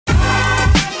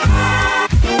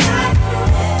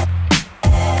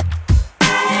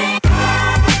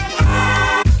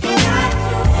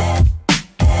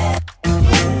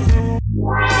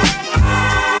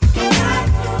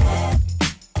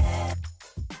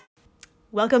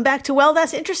Welcome back to Well,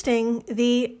 That's Interesting,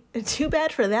 the Too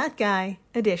Bad for That Guy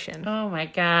edition. Oh my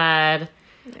God.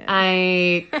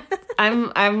 Yeah.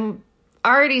 I'm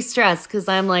already stressed because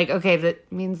I'm like, okay, that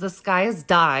means this guy has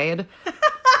died.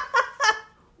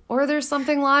 Or there's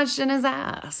something lodged in his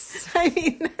ass. I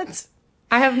mean,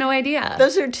 I have no idea.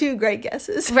 Those are two great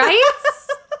guesses. Right?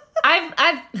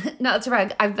 No, it's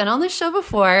right. I've been on this show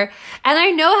before and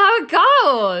I know how it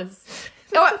goes.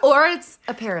 Or it's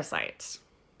a parasite.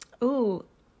 Ooh.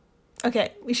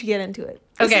 Okay, we should get into it.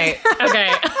 Okay.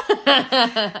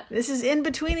 This is In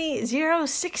Betweeny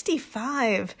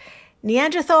 065.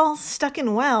 Neanderthal stuck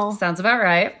in well. Sounds about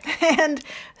right. And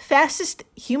fastest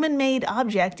human-made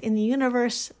object in the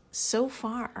universe so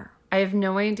far. I have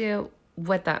no idea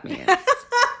what that means.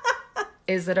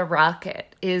 Is it a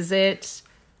rocket? Is it...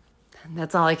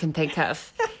 That's all I can think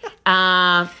of.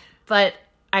 But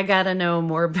I gotta know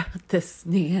more about this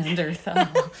Neanderthal.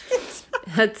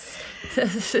 It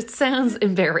sounds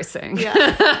embarrassing. Yeah,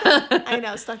 I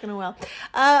know, stuck in a well.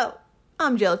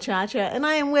 I'm Jill Chacha, and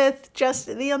I am with just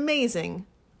the amazing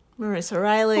Marissa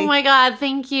Riley. Oh my God,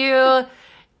 thank you.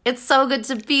 It's so good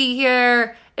to be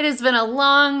here. It has been a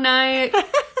long night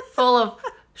full of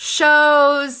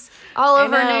shows all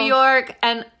over New York,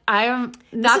 and I'm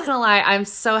not going to lie, I'm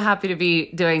so happy to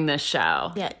be doing this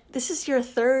show. Yeah, this is your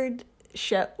third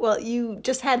show. Well, you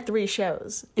just had 3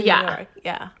 shows in New York.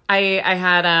 Yeah. I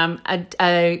had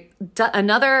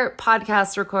another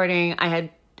podcast recording. I had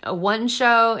one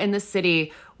show in the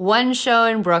city, one show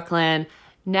in Brooklyn.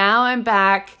 Now I'm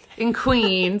back in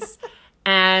Queens,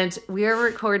 and we are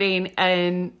recording,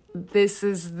 and this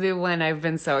is the one I've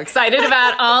been so excited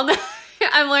about all night.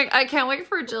 I'm like, I can't wait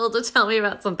for Jill to tell me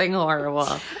about something horrible.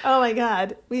 Oh my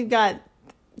God. We've got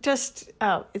it's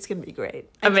going to be great.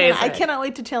 Amazing. I cannot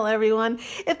wait to tell everyone.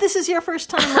 If this is your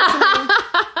first time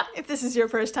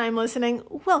listening,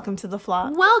 welcome to The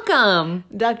Flop. Welcome.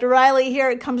 Dr. Riley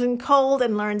here comes in cold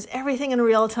and learns everything in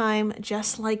real time,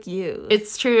 just like you.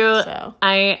 It's true. So.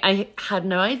 I had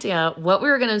no idea what we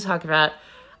were going to talk about.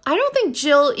 I don't think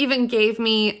Jill even gave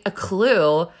me a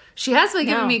clue. She has been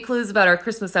giving me clues about our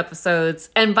Christmas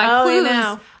episodes. And by clues,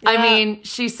 I mean,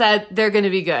 she said they're going to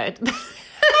be good.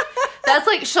 That's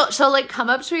like, she'll like come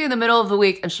up to me in the middle of the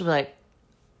week and she'll be like,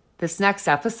 this next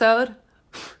episode?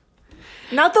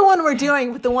 Not the one we're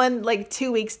doing, but the one like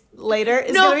 2 weeks later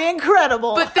is going to be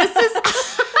incredible. But this is, that's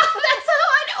how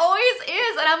it always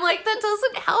is. And I'm like, that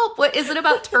doesn't help. What, is it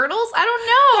about turtles? I don't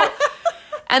know.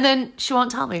 And then she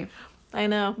won't tell me. I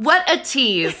know. What a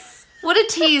tease. What a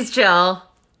tease, Jill.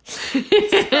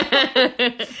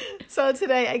 So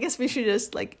today, I guess we should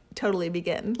just like totally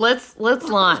begin. Let's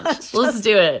launch. Let's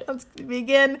do it. Let's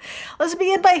begin. Let's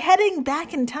begin by heading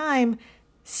back in time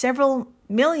several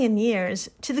million years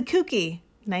to the kooky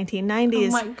 1990s.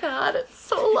 Oh my God, it's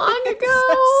so long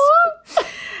ago.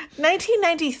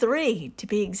 1993, to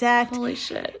be exact. Holy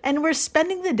shit. And we're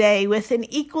spending the day with an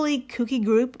equally kooky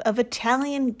group of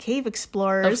Italian cave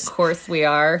explorers. Of course we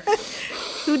are.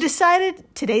 Who decided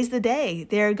today's the day.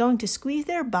 They're going to squeeze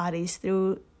their bodies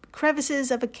through crevices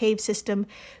of a cave system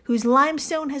whose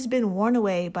limestone has been worn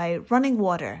away by running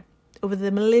water over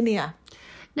the millennia.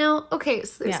 Now, okay,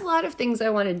 so there's a lot of things I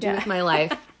want to do with my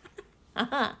life.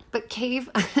 But cave,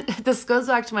 this goes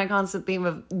back to my constant theme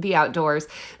of the outdoors.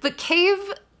 But cave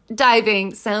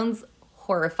diving sounds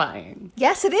horrifying.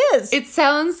 Yes, it is. It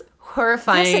sounds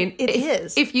horrifying. Yes, it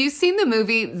is. If you've seen the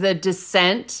movie The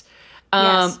Descent,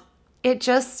 it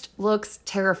just looks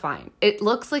terrifying. It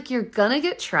looks like you're going to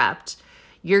get trapped.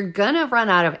 You're going to run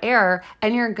out of air,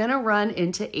 and you're going to run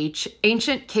into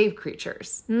ancient cave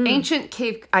creatures. Ancient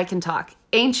cave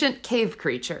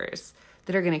creatures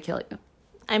that are going to kill you.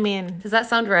 I mean... Does that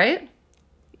sound right?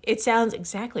 It sounds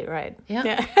exactly right.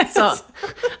 Yeah. So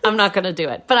I'm not going to do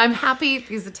it. But I'm happy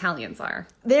these Italians are.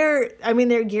 They're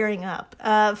gearing up.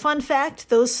 Fun fact,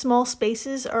 those small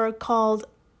spaces are called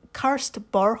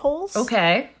karst boreholes.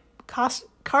 Okay. Karst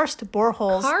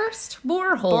boreholes. Karst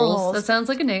boreholes. That sounds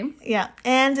like a name. Yeah.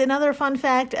 And another fun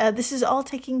fact, this is all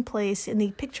taking place in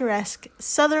the picturesque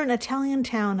southern Italian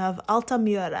town of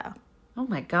Altamura. Oh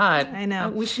my God. I know.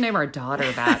 We should name our daughter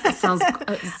that. It sounds,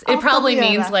 it probably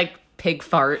means like pig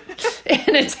fart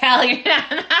in Italian.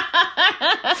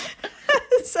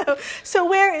 So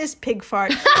where is pig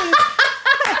fart?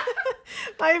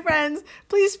 My friends,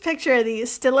 please picture the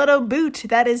stiletto boot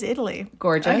that is Italy.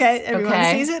 Gorgeous. Okay, everyone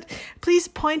sees it. Please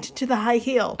point to the high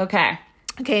heel. Okay.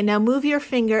 Okay, now move your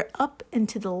finger up and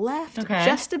to the left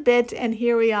just a bit, and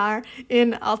here we are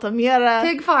in Altamura.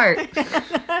 Pig fart.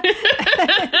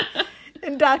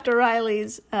 In Dr.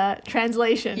 Riley's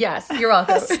translation. Yes, you're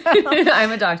welcome.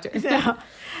 I'm a doctor.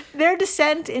 Their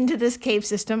descent into this cave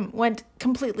system went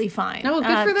completely fine. Oh,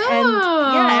 good for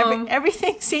them. And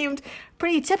everything seemed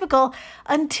pretty typical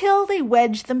until they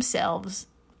wedged themselves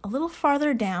a little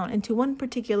farther down into one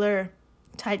particular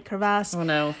tight crevasse. Oh,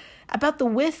 no. About the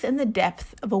width and the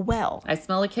depth of a well. I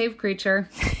smell a cave creature.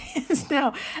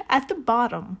 Now, at the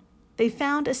bottom, they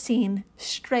found a scene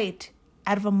straight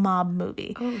out of a mob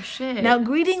movie. Oh, shit. Now,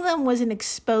 greeting them was an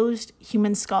exposed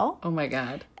human skull. Oh, my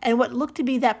God. And what looked to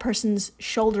be that person's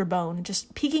shoulder bone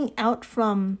just peeking out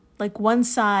from, like, one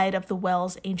side of the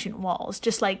well's ancient walls.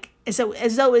 Just like, as though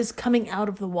it was coming out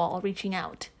of the wall, reaching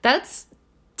out. That's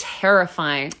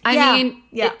terrifying. I mean,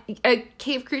 a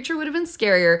cave creature would have been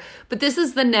scarier, but this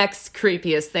is the next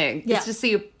creepiest thing. Is to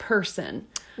see a person.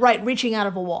 Right, reaching out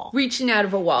of a wall. Reaching out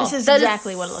of a wall. This is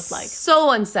exactly what it looked like. So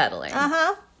unsettling.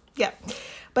 Uh-huh. Yeah.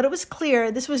 But it was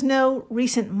clear this was no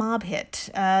recent mob hit.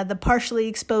 The partially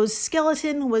exposed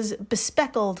skeleton was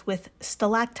bespeckled with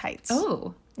stalactites.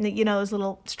 Oh. You know, those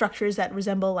little structures that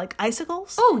resemble, like,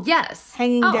 icicles? Oh, yes.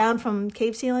 Hanging down from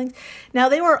cave ceilings. Now,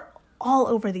 they were all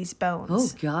over these bones. Oh,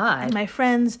 God. And my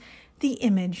friends, the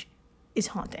image is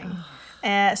haunting.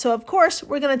 So, of course,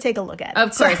 we're going to take a look at it.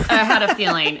 Of course. I had a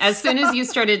feeling. As soon as you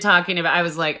started talking about it, I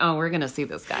was like, oh, we're going to see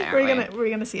this guy, aren't we? We're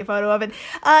gonna see a photo of it.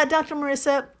 Dr.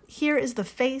 Marissa, here is the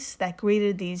face that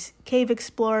greeted these cave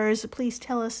explorers. Please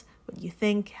tell us what you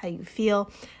think, how you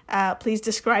feel. Please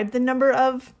describe the number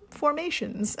of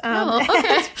formations. Okay.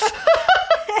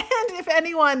 And if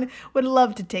anyone would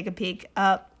love to take a peek,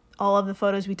 all of the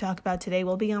photos we talk about today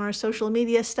will be on our social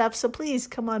media stuff, so please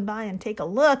come on by and take a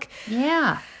look.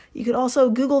 Yeah. You could also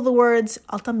Google the words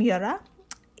Altamira,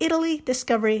 Italy,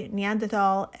 Discovery,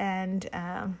 Neanderthal, and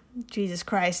Jesus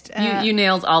Christ. You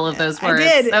nailed all of those words.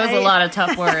 I did. That was a lot of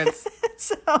tough words.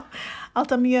 So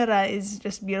Altamira is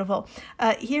just beautiful.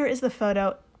 Here is the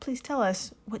photo. Please tell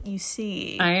us what you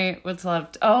see. I would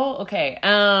love to. Oh, okay.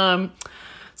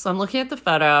 So I'm looking at the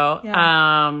photo.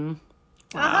 Yeah.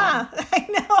 Wow. I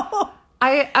know.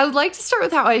 I would like to start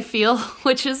with how I feel,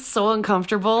 which is so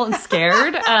uncomfortable and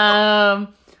scared.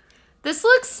 This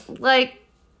looks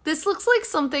like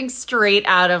something straight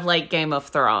out of, like, Game of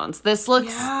Thrones. This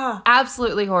looks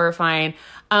absolutely horrifying.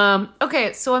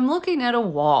 Okay, so I'm looking at a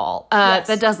wall. Yes.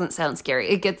 That doesn't sound scary.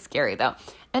 It gets scary, though.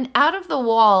 And out of the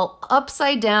wall,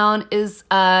 upside down, is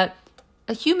a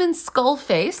human skull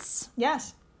face.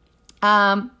 Yes.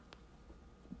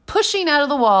 Pushing out of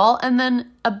the wall, and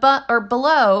then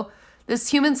below this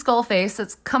human skull face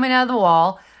that's coming out of the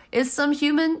wall is some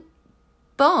human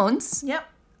bones. Yep.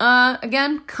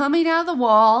 Again, coming out of the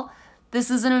wall.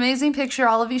 This is an amazing picture.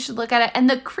 All of you should look at it. And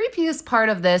the creepiest part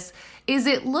of this is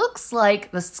it looks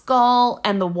like the skull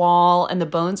and the wall and the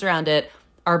bones around it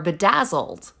are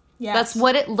bedazzled. Yes. That's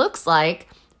what it looks like.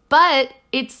 But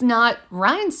it's not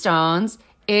rhinestones.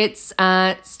 It's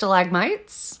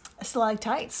stalagmites.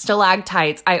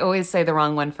 Stalactites. I always say the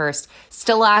wrong one first.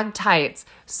 Stalactites.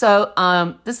 So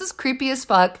this is creepy as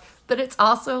fuck, but it's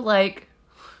also like...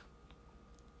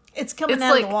 It's coming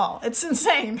out of the wall. It's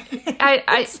insane.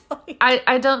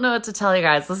 I don't know what to tell you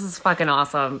guys. This is fucking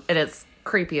awesome. It is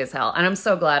creepy as hell. And I'm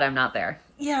so glad I'm not there.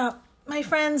 Yeah. My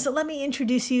friends, let me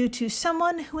introduce you to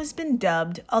someone who has been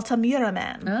dubbed Altamira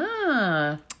Man.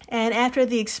 And after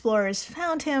the explorers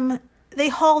found him, they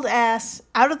hauled ass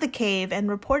out of the cave and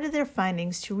reported their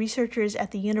findings to researchers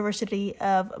at the University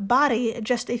of Bari,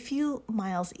 just a few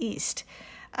miles east.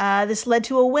 This led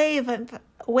to a wave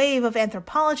of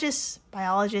anthropologists,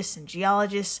 biologists, and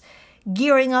geologists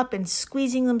gearing up and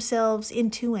squeezing themselves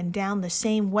into and down the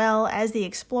same well as the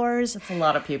explorers. It's a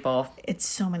lot of people. It's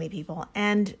so many people.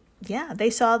 And yeah, they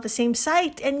saw the same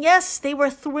sight. And yes, they were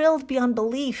thrilled beyond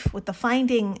belief with the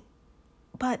finding.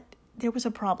 But there was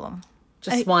a problem.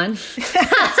 Just one?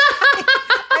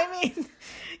 I mean,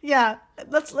 yeah.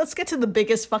 Let's get to the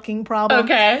biggest fucking problem.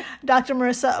 Okay. Dr.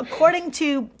 Marissa, according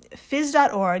to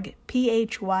phys.org,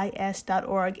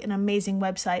 phys.org, an amazing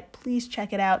website. Please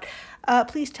check it out.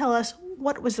 Please tell us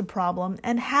what was the problem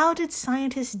and how did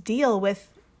scientists deal with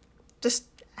just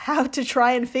how to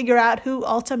try and figure out who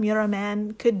Altamira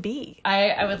Man could be.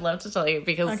 I would love to tell you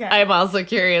because I'm also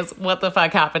curious what the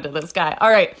fuck happened to this guy. All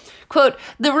right. Quote,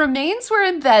 the remains were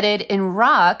embedded in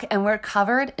rock and were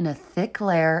covered in a thick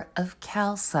layer of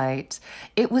calcite.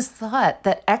 It was thought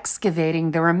that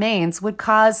excavating the remains would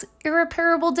cause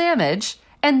irreparable damage,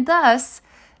 and thus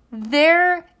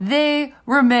there they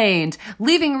remained,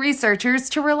 leaving researchers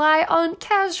to rely on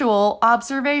casual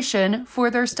observation for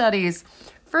their studies.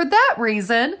 For that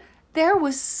reason, there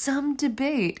was some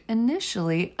debate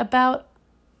initially about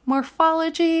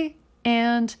morphology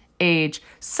and age.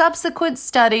 Subsequent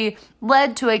study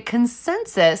led to a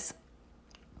consensus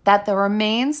that the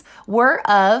remains were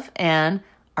of an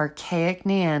archaic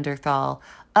Neanderthal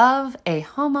of a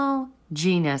Homo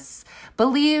genus,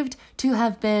 believed to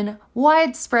have been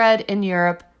widespread in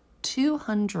Europe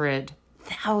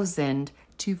 200,000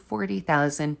 to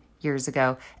 40,000 years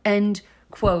ago. End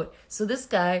quote. So this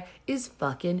guy is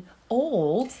fucking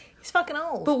old. He's fucking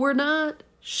old. But we're not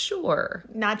sure.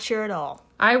 Not sure at all.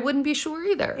 I wouldn't be sure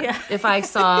either. Yeah. If I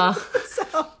saw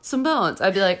some bones,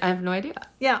 I'd be like, I have no idea.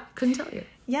 Yeah. Couldn't tell you.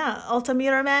 Yeah.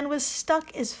 Altamira Man was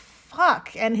stuck as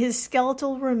fuck, and his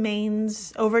skeletal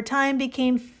remains over time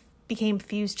became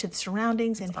fused to the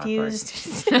surroundings and fused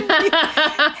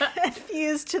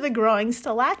to the growing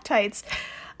stalactites.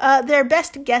 Their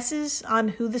best guesses on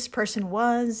who this person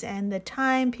was and the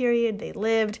time period they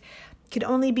lived could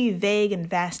only be vague and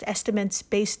vast estimates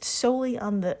based solely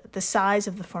on the size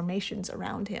of the formations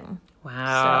around him.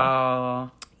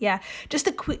 Wow. So, yeah, just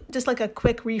a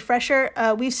quick refresher.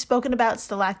 We've spoken about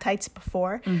stalactites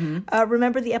before. Mm-hmm.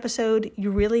 Remember the episode,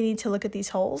 You Really Need to Look at These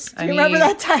Holes? Do you remember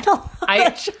that title?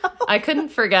 I couldn't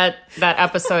forget that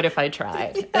episode if I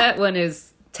tried. Yeah. That one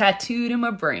is tattooed in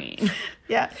my brain.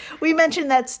 Yeah. We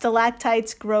mentioned that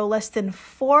stalactites grow less than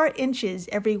 4 inches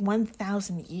every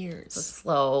 1,000 years. It's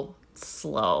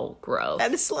slow growth.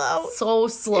 That is slow. So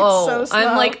slow. It's so slow.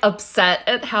 I'm like upset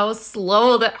at how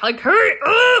slow that, like, hurry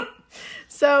up!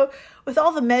 So with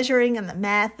all the measuring and the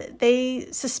math, they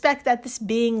suspect that this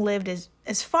being lived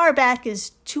as far back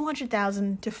as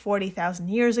 200,000 to 40,000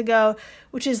 years ago,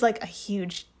 which is like a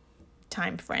huge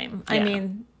time frame. Yeah. I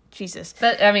mean, Jesus.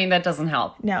 That doesn't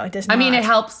help. No, it does not. I mean, it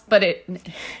helps, but I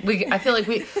feel like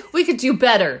we could do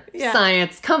better. Yeah.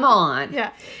 Science, come on.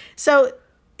 Yeah. So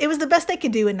it was the best they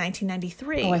could do in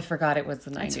 1993. Oh, I forgot it was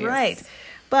the 90s. That's right.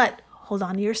 But hold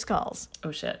on to your skulls.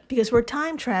 Oh, shit. Because we're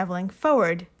time traveling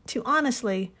forward to,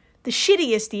 honestly, the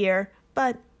shittiest year,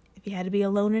 but if you had to be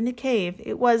alone in a cave,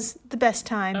 it was the best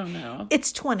time. Oh, no.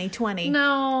 It's 2020.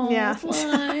 No. Yeah.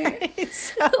 Why?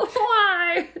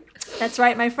 Why? That's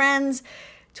right, my friends.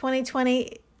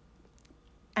 2020,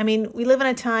 I mean, we live in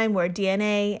a time where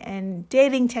DNA and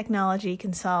dating technology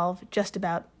can solve just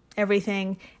about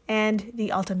everything, and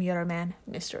the Altamira Man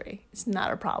mystery is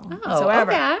not a problem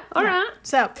whatsoever. Okay. All right.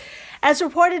 So, as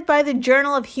reported by the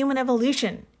Journal of Human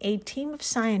Evolution, a team of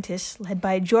scientists led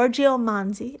by Giorgio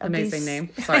Manzi. Amazing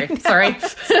name. Sorry. You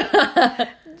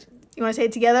want to say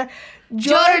it together?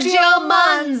 Giorgio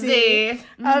Manzi.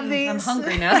 Of these, I'm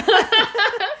hungry now.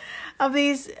 Of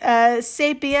these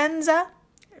Sapienza,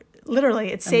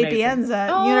 literally, it's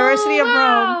Sapienza, University of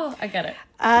Rome. I get it.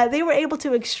 They were able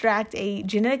to extract a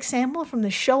genetic sample from the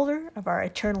shoulder of our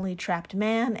eternally trapped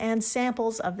man and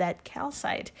samples of that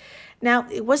calcite. Now,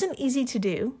 it wasn't easy to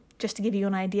do. Just to give you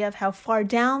an idea of how far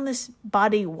down this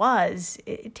body was,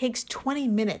 it takes 20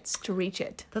 minutes to reach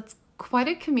it. That's quite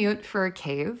a commute for a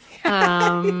cave.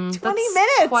 20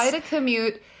 minutes. Quite a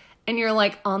commute. And you're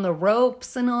like on the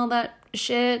ropes and all that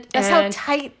shit. That's how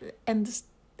tight and just,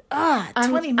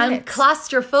 20 minutes. I'm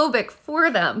claustrophobic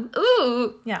for them.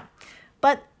 Ooh. Yeah.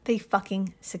 But they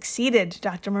fucking succeeded.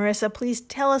 Dr. Marissa, please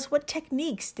tell us, what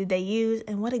techniques did they use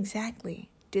and what exactly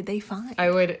did they find?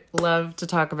 I would love to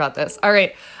talk about this. All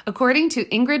right. According to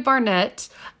Ingrid Barnett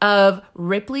of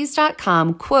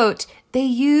Ripley's.com, quote, they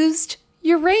used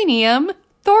uranium,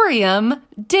 thorium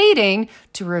dating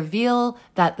to reveal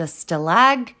that the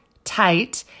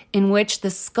stalactite in which the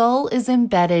skull is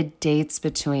embedded dates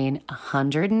between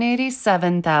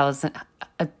 187,000.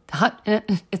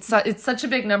 It's such a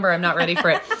big number. I'm not ready for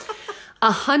it.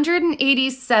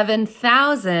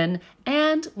 187,000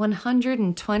 and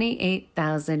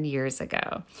 128,000 years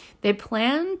ago. They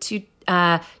plan to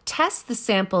test the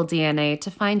sample DNA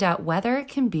to find out whether it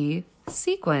can be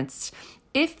sequenced.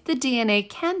 If the DNA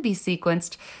can be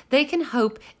sequenced, they can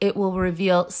hope it will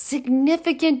reveal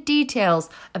significant details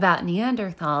about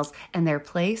Neanderthals and their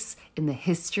place in the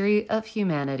history of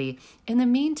humanity. In the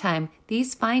meantime,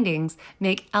 these findings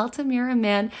make Altamira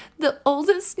Man the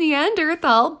oldest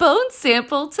Neanderthal bone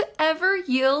sample to ever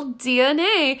yield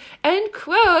DNA. End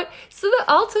quote. So the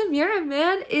Altamira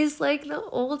Man is like the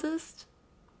oldest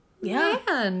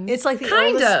man. It's like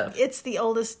it's the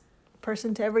oldest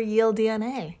person to ever yield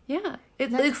DNA. Yeah.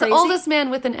 It's the oldest man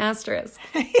with an asterisk.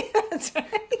 Yeah, that's right.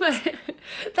 But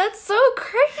that's so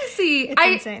crazy.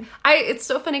 It's insane. It's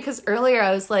so funny because earlier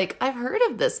I was like, I've heard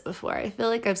of this before. I feel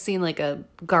like I've seen like a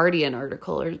Guardian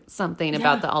article or something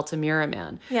about the Altamira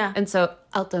Man. Yeah. And so,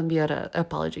 Altamira,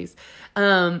 apologies.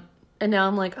 And now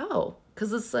I'm like, oh,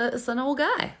 because it's an old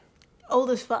guy.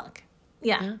 Old as fuck.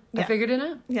 Yeah. I figured it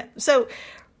out. Yeah. So,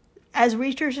 as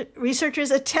researchers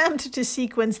attempt to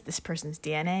sequence this person's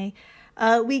DNA,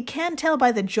 we can tell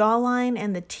by the jawline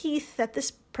and the teeth that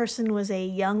this person was a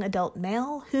young adult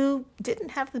male who didn't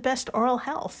have the best oral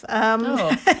health.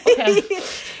 Okay.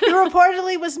 He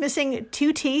reportedly was missing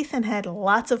 2 teeth and had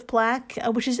lots of plaque,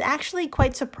 which is actually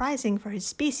quite surprising for his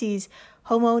species,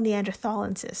 Homo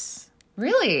neanderthalensis.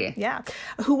 Really? Yeah.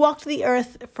 Who walked the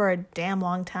earth for a damn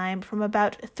long time, from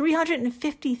about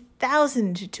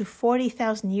 350,000 to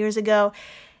 40,000 years ago.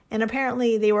 And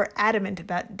apparently they were adamant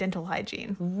about dental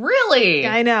hygiene. Really?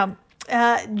 I know.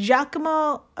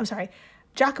 Jacopo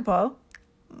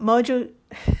Mojo.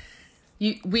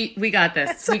 We got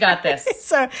this. We got this.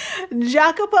 So,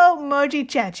 Jacopo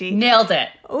Mojicecchi. Nailed it.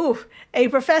 Ooh, a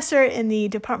professor in the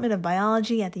Department of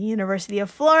Biology at the University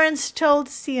of Florence told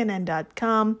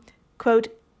CNN.com, quote,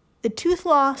 "The tooth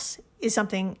loss is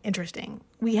something interesting.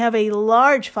 We have a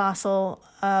large fossil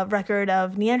record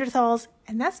of Neanderthals,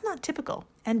 and that's not typical,"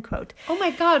 end quote. Oh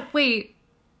my God, wait.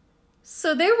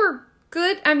 So they were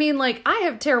good? I mean, like, I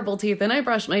have terrible teeth and I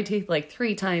brush my teeth like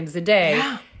 3 times a day.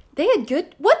 Yeah. They had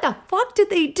good... What the fuck did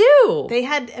they do? They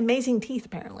had amazing teeth,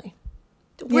 apparently.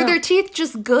 Were their teeth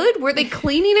just good? Were they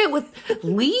cleaning it with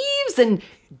leaves and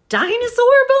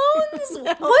dinosaur bones?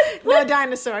 What? No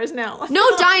dinosaurs, no.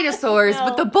 No dinosaurs, No.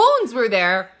 but the bones were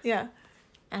there. Yeah.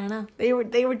 I don't know. They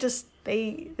were just,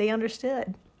 they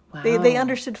understood. Wow. They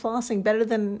understood flossing better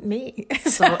than me.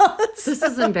 So this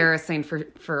is embarrassing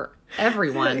for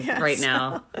everyone Yeah, right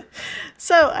now.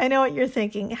 So I know what you're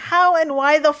thinking. How and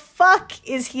why the fuck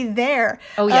is he there?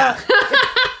 Oh, yeah.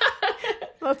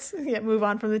 Let's move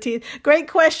on from the teeth. Great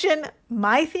question.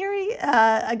 My theory,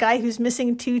 a guy who's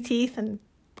missing 2 teeth and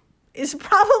is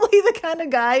probably the kind of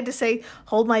guy to say,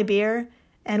 "Hold my beer,"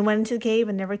 and went into the cave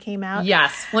and never came out.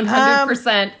 Yes,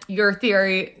 100% your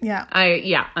theory. Yeah.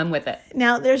 I'm with it.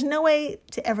 Now, there's no way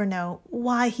to ever know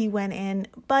why he went in,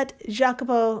 but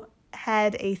Jacopo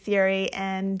had a theory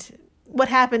and what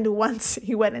happened once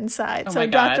he went inside. Oh So, my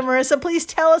God. Dr. Marissa, please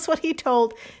tell us what he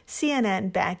told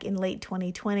CNN back in late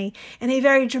 2020 in a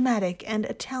very dramatic and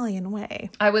Italian way.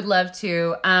 I would love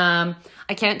to. I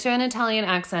can't do an Italian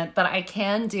accent, but I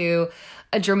can do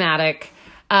a dramatic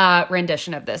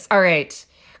rendition of this. All right.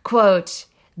 Quote,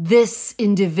 "This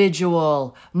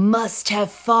individual must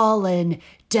have fallen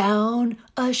down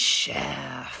a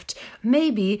shaft.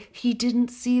 Maybe he didn't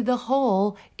see the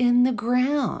hole in the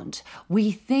ground.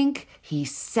 We think he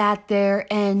sat there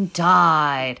and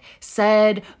died,"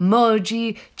 said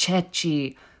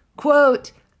Mojicecchi.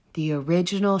 Quote, "The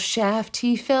original shaft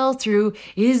he fell through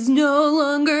is no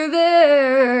longer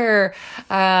there."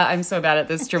 I'm so bad at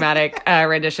this dramatic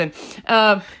rendition.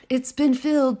 "It's been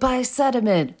filled by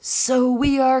sediment, so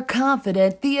we are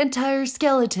confident the entire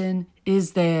skeleton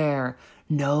is there.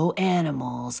 No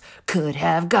animals could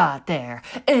have got there."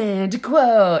 End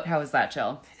quote. How was that,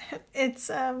 Jill? It's,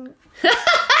 I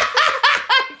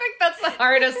think that's the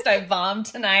hardest I bombed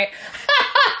tonight.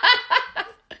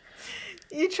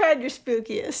 you tried your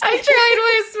spookiest. I tried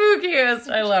my spookiest.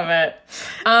 I love it.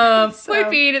 Wait,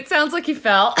 Pete, it sounds like he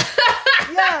fell.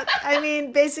 Yeah, I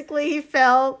mean, basically he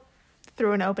fell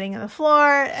through an opening in the floor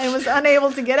and was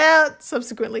unable to get out,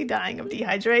 subsequently dying of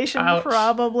dehydration, Ouch.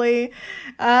 probably.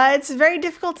 It's very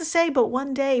difficult to say, but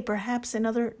one day, perhaps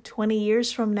another 20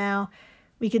 years from now,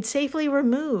 we could safely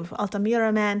remove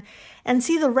Altamira Man and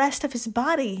see the rest of his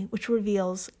body, which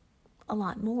reveals a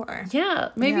lot more. Yeah,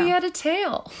 maybe he had a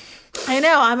tail. I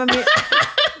know,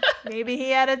 maybe he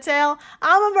had a tail.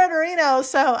 I'm a murderino,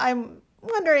 so I'm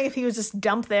wondering if he was just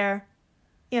dumped there,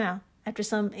 after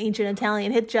some ancient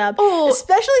Italian hit job. Oh.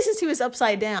 Especially since he was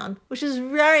upside down, which is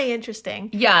very interesting.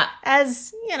 Yeah.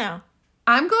 As,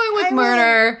 I'm going with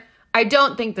murder. I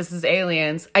don't think this is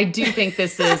aliens. I do think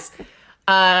this is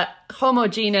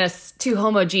homogeneous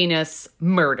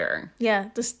murder. yeah,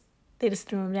 they just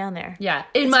threw him down there. Yeah,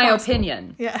 in my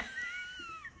opinion. Yeah.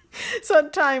 So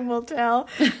time will tell.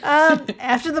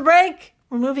 After the break,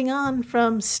 we're moving on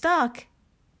from stuck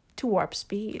to warp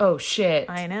speed. Oh, shit.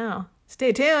 I know.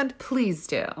 Stay tuned. Please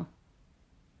do.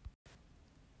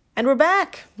 And we're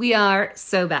back. We are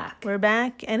so back. We're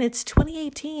back, and it's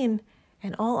 2018,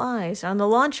 and all eyes are on the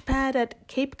launch pad at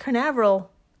Cape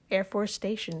Canaveral Air Force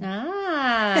Station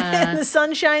in the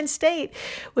Sunshine State,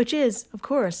 which is, of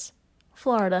course,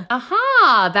 Florida.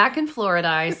 Aha! Back in Florida,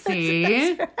 I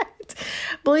see. That's right.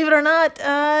 Believe it or not,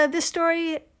 this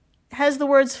story has the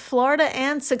words Florida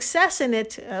and success in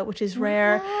it, which is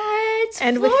rare. What?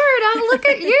 And Florida, look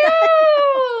at you!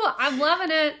 I'm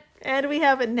loving it. And we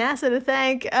have NASA to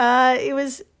thank. It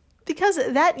was because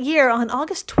that year, on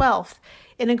August 12th,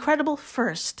 an incredible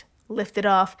first lifted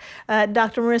off.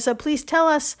 Dr. Marissa, please tell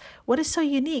us what is so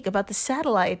unique about the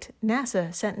satellite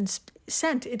NASA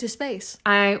sent into space.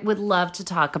 I would love to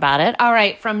talk about it. All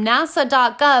right, from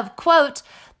nasa.gov, quote,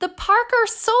 The Parker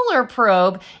Solar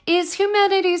Probe is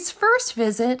humanity's first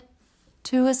visit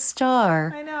to a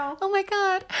star. I know. Oh my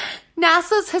God.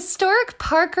 NASA's historic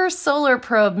Parker Solar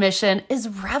Probe mission is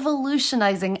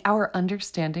revolutionizing our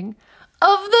understanding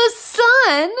of the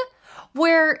sun,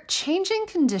 where changing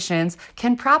conditions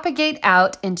can propagate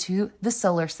out into the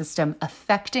solar system,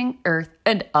 affecting Earth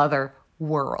and other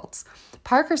worlds.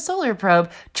 Parker Solar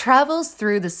Probe travels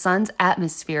through the sun's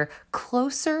atmosphere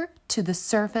closer to the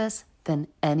surface than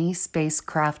any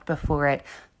spacecraft before it,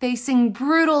 facing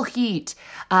brutal heat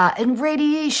and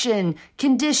radiation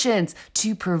conditions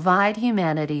to provide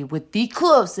humanity with the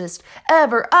closest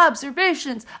ever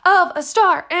observations of a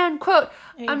star, end quote.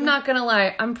 I'm not gonna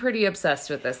lie, I'm pretty obsessed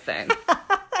with this thing.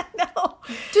 No.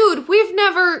 Dude, we've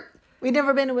never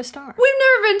been to a star. We've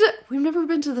never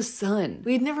been to the sun.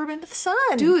 We've never been to the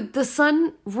sun. Dude, the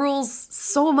sun rules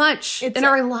so much in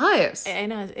our lives. I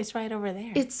know, it's right over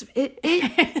there.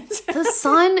 The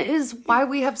sun is why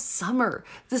we have summer.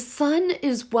 The sun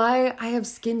is why I have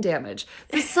skin damage.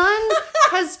 The sun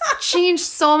has changed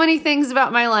so many things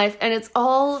about my life, and it's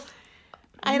all,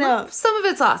 I know. Some of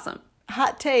it's awesome.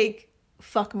 Hot take,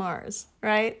 fuck Mars,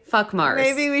 right? Fuck Mars.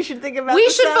 Maybe we should think about We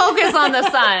should focus on the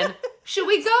sun. Should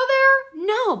we go there?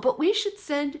 No, but we should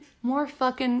send more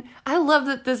fucking... I love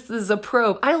that this is a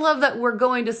probe. I love that we're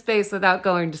going to space without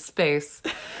going to space.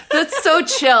 That's so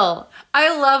chill.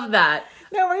 I love that.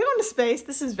 No, we're going to space.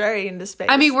 This is very into space.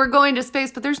 I mean, we're going to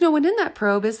space, but there's no one in that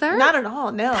probe, is there? Not at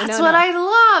all. No, That's what I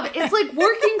love. It's like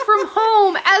working from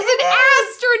home as an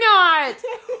astronaut.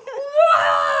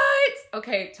 What?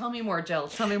 Okay, tell me more, Jill.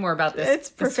 Tell me more about this. It's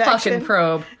this perfection. fucking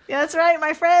probe. Yeah, that's right,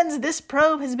 my friends. This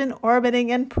probe has been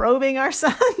orbiting and probing our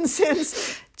sun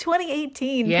since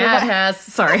 2018. Yeah, it has.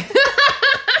 Sorry.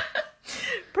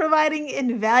 Providing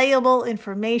invaluable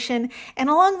information, and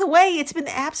along the way, it's been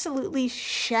absolutely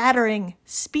shattering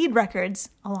speed records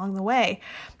along the way.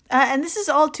 And this is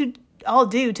all due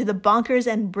to the bonkers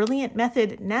and brilliant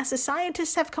method NASA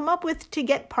scientists have come up with to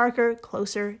get Parker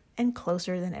closer and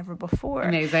closer than ever before.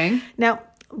 Amazing. Now,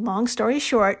 long story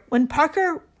short, when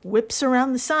Parker whips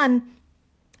around the sun,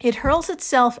 it hurls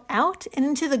itself out and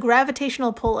into the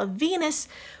gravitational pull of Venus,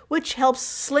 which helps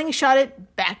slingshot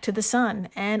it back to the sun.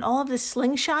 And all of this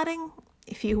slingshotting,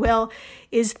 if you will,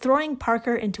 is throwing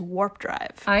Parker into warp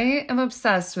drive. I am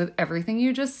obsessed with everything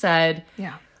you just said.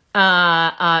 Yeah.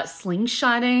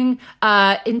 Slingshotting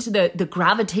into the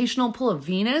gravitational pull of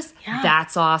Venus. Yeah.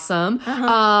 That's awesome.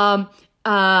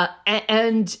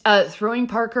 And throwing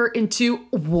Parker into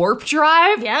warp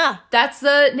drive. Yeah. That's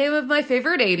the name of my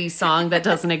favorite 80s song that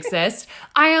doesn't exist.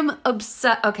 I am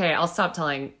obsessed. Okay, I'll stop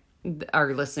telling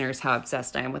our listeners how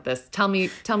obsessed I am with this. Tell me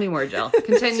more, Jill.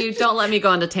 Continue. Don't let me go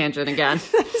on a tangent again.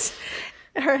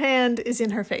 Her hand is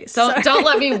in her face. Don't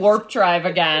let me warp drive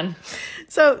again.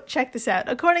 So check this out.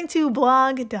 According to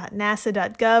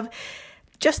blog.nasa.gov,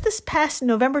 just this past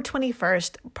November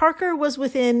 21st, Parker was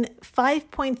within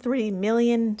 5.3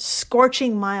 million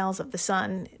scorching miles of the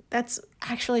sun. That's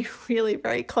actually really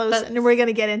very close, and we're going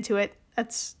to get into it.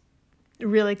 That's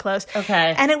really close.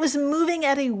 Okay. And it was moving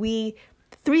at a wee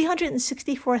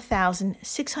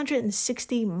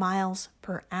 364,660 miles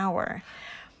per hour.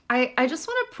 I just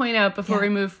want to point out before we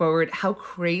move forward how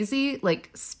crazy like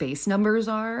space numbers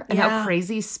are and how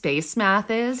crazy space math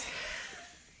is.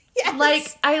 Yes.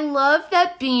 Like, I love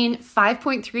that being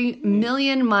 5.3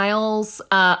 million miles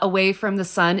away from the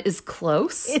sun is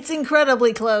close. It's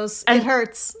incredibly close. It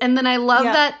hurts. And then I love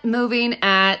that moving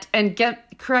at, and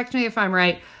correct me if I'm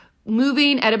right,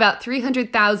 moving at about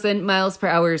 300,000 miles per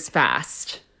hour is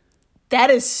fast. That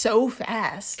is so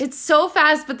fast. It's so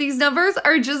fast, but these numbers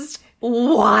are just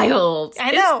wild.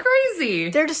 I know. It's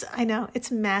crazy. I know.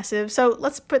 It's massive. So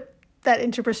let's put that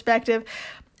into perspective.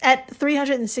 At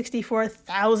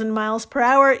 364,000 miles per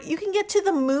hour, you can get to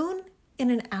the moon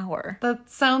in an hour. That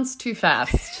sounds too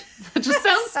fast. That just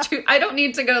sounds too... I don't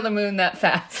need to go to the moon that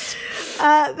fast.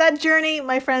 That journey,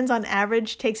 my friends, on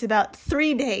average, takes about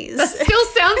 3 days. That still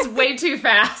sounds way too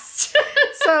fast.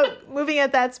 So moving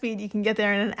at that speed, you can get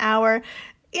there in an hour.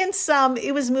 In sum,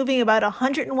 it was moving about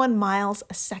 101 miles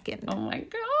a second. Oh my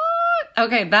God.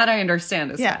 Okay, that I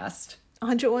understand is fast.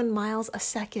 101 miles a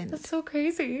second. That's so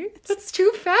crazy. That's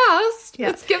too fast. Yeah.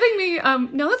 It's giving me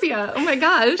nausea. Oh my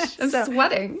gosh. I'm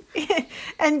sweating.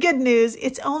 And good news,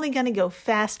 it's only going to go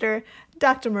faster.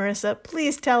 Dr. Marissa,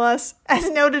 please tell us, as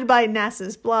noted by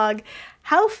NASA's blog,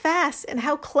 how fast and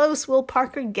how close will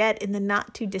Parker get in the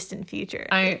not too distant future?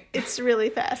 It's really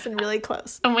fast and really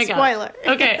close. Oh my God. Spoiler.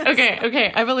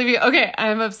 Okay. I believe you. Okay,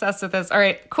 I'm obsessed with this. All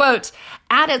right. Quote,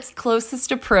 at its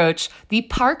closest approach, the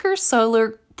Parker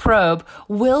Solar Probe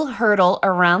will hurtle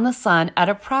around the sun at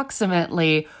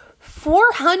approximately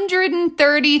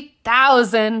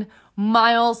 430,000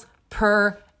 miles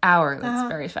per hour. That's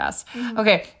very fast.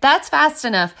 Okay, that's fast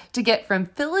enough to get from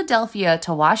Philadelphia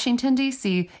to Washington,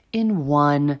 D.C. in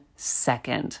 1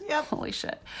 second. Yep. Holy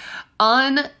shit.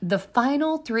 On the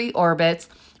final 3 orbits,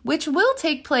 which will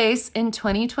take place in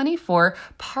 2024,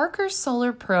 Parker's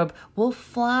solar probe will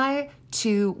fly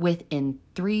to within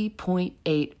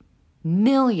 3.8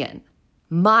 million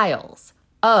miles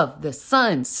of the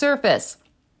sun's surface,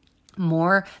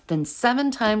 more than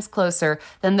 7 times closer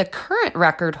than the current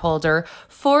record holder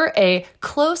for a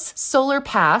close solar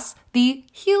pass, the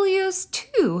Helios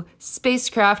 2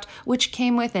 spacecraft, which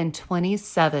came within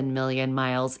 27 million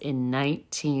miles in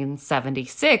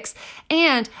 1976,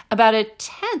 and about a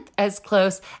 10th as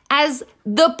close as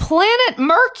the planet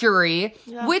Mercury,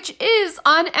 which is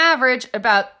on average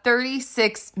about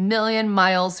 36 million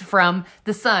miles from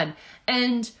the sun.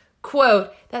 And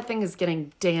quote, that thing is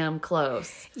getting damn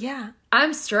close. Yeah.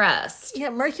 I'm stressed. Yeah,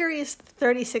 Mercury is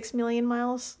 36 million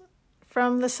miles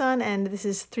from the sun, and this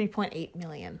is 3.8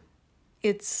 million.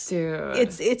 It's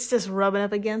just rubbing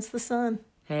up against the sun.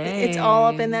 Hey. It's all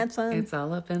up in that sun. It's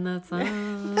all up in that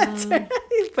sun. That's right.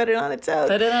 Put it on a toad.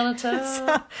 Put it on a toad.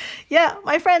 So, yeah,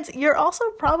 my friends, you're also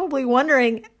probably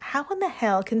wondering, how in the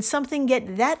hell can something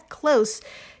get that close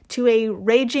to a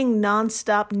raging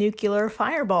nonstop nuclear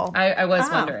fireball? I was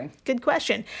wondering. Good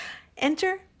question.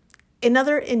 Enter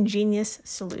another ingenious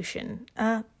solution.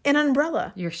 An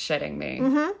umbrella. You're shitting me.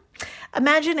 Mm-hmm.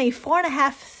 Imagine a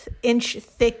 4.5-inch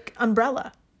thick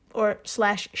umbrella or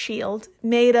 / shield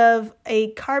made of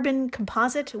a carbon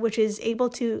composite, which is able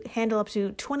to handle up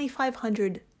to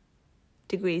 2,500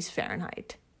 degrees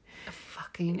Fahrenheit.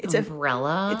 It's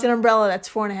umbrella. It's an umbrella that's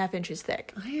 4.5 inches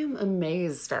thick. I am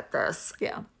amazed at this.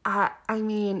 Yeah. I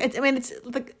mean,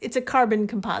 it's a carbon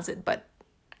composite, but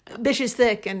bitch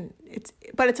thick, and it's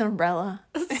an umbrella.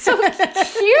 It's so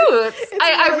cute.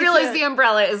 I realize cute. The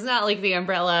umbrella is not like the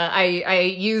umbrella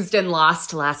I used and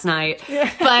lost last night,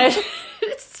 but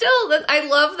it's still, I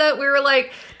love that we were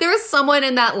like, there was someone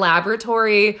in that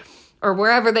laboratory or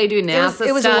wherever they do NASA stuff.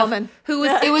 It was a woman.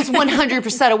 It was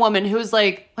 100% a woman who was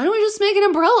like, why don't we just make an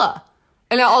umbrella?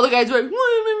 And all the guys were like,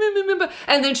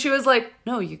 and then she was like,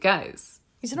 no, you guys,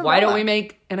 why don't we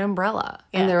make an umbrella?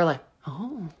 And they were like,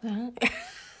 oh.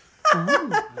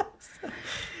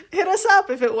 Hit us up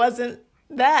if it wasn't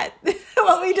that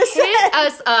what we just said. Hit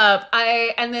us up.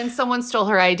 And then someone stole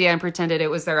her idea and pretended it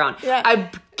was their own. Yeah.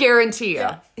 I guarantee you.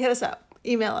 Yeah. Hit us up.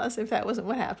 Email us if that wasn't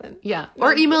what happened. Yeah.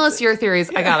 Or email us your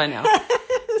theories. Yeah. I gotta know.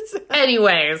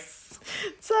 Anyways.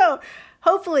 So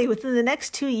hopefully within the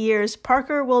next 2 years,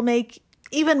 Parker will make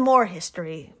even more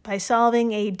history by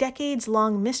solving a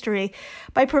decades-long mystery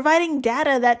by providing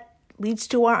data that leads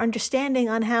to our understanding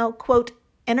on how, quote,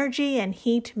 energy and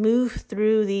heat move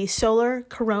through the solar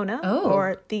corona,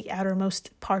 or the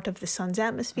outermost part of the sun's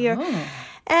atmosphere,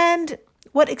 and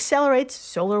what accelerates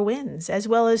solar winds, as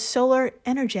well as solar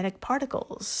energetic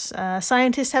particles.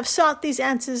 Scientists have sought these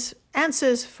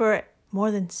answers for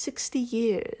more than 60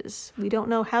 years. We don't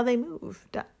know how they move.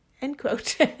 End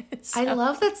quote. I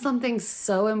love that something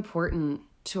so important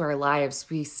to our lives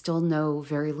we still know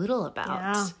very little about.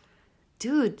 Yeah.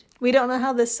 Dude. We don't know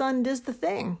how the sun does the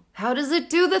thing. How does it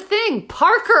do the thing?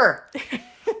 Parker!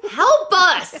 Help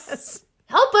us! Yes.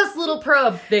 Help us, little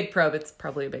probe. Big probe. It's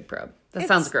probably a big probe. That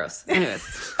sounds gross. Anyways.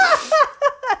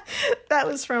 That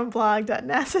was from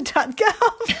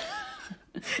blog.nasa.gov.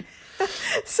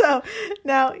 So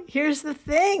now here's the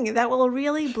thing that will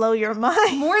really blow your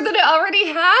mind. More than it already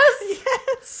has?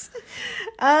 Yes.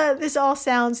 This all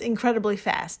sounds incredibly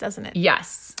fast, doesn't it?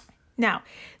 Yes. Now,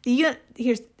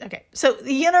 so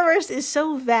the universe is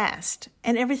so vast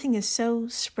and everything is so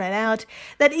spread out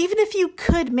that even if you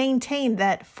could maintain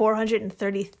that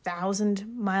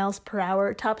 430,000 miles per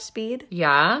hour top speed,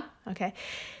 it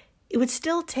would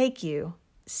still take you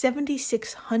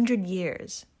 7,600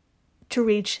 years to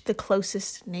reach the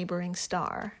closest neighboring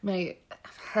star. My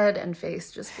head and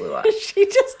face just blew up. She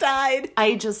just died.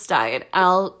 I just died.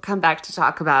 I'll come back to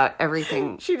talk about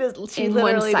everything. She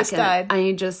literally just died.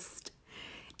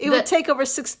 It would take over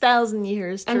 6,000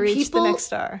 years to reach the next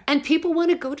star. And people want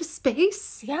to go to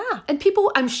space. Yeah. And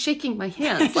I'm shaking my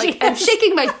hands. I'm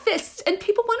shaking my fist. And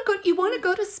people you want to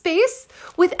go to space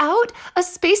without a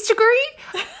space degree?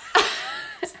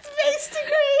 Space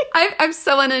degree? I'm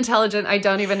so unintelligent. I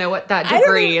don't even know what that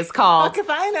degree is called. Fuck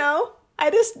if I know.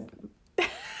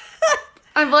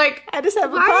 I'm like, I just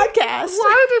have a podcast.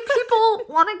 Why do people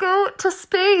want to go to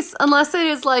space unless it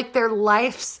is like their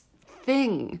life's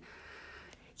thing?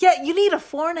 Yeah, you need a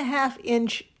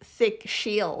 4.5-inch thick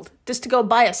shield just to go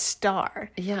by a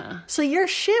star. Yeah. So your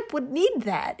ship would need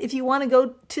that if you want to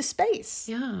go to space.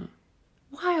 Yeah.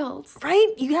 Wild.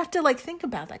 Right? You have to, like, think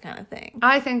about that kind of thing.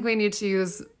 I think we need to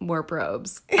use more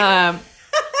probes.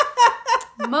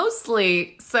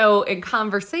 Mostly, so in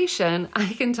conversation, I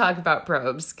can talk about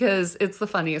probes because it's the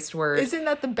funniest word. Isn't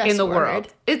that the best in the word?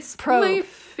 world? It's Probe. my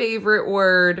favorite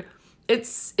word. It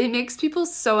makes people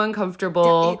so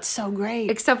uncomfortable. It's so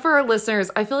great. Except for our listeners.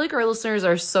 I feel like our listeners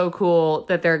are so cool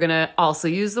that they're going to also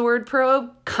use the word probe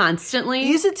constantly.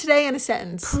 Use it today in a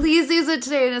sentence. Please use it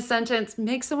today in a sentence.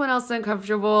 Make someone else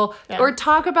uncomfortable. Yeah. Or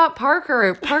talk about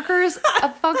Parker. Parker's a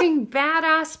fucking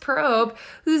badass probe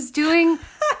who's doing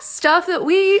stuff that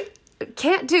we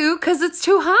can't do because it's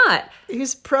too hot.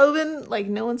 He's probing like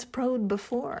no one's probed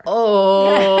before.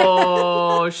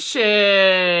 Oh,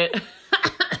 shit.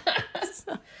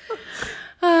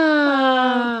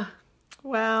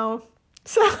 Wow.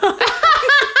 So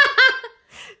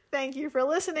thank you for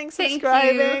listening,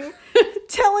 subscribing,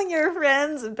 telling your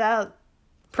friends about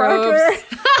Parker.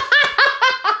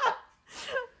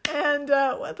 And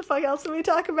what the fuck else did we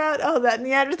talk about? Oh, that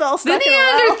Neanderthal stuck in a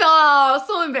well. Neanderthal,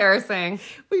 so embarrassing.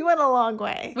 We went a long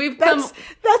way. That's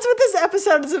what this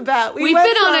episode is about. We've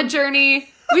been on a journey.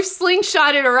 We've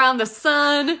slingshotted around the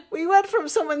sun. We went from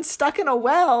someone stuck in a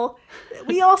well.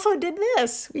 We also did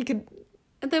this. We can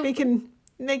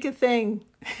make a thing.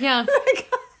 Yeah.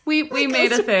 we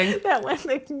made a thing.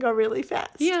 That can go really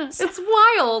fast. Yeah. So, it's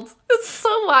wild. It's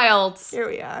so wild. Here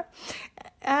we are.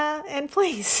 And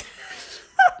please,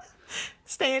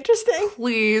 stay interesting.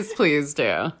 Please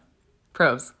do.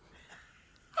 Probes.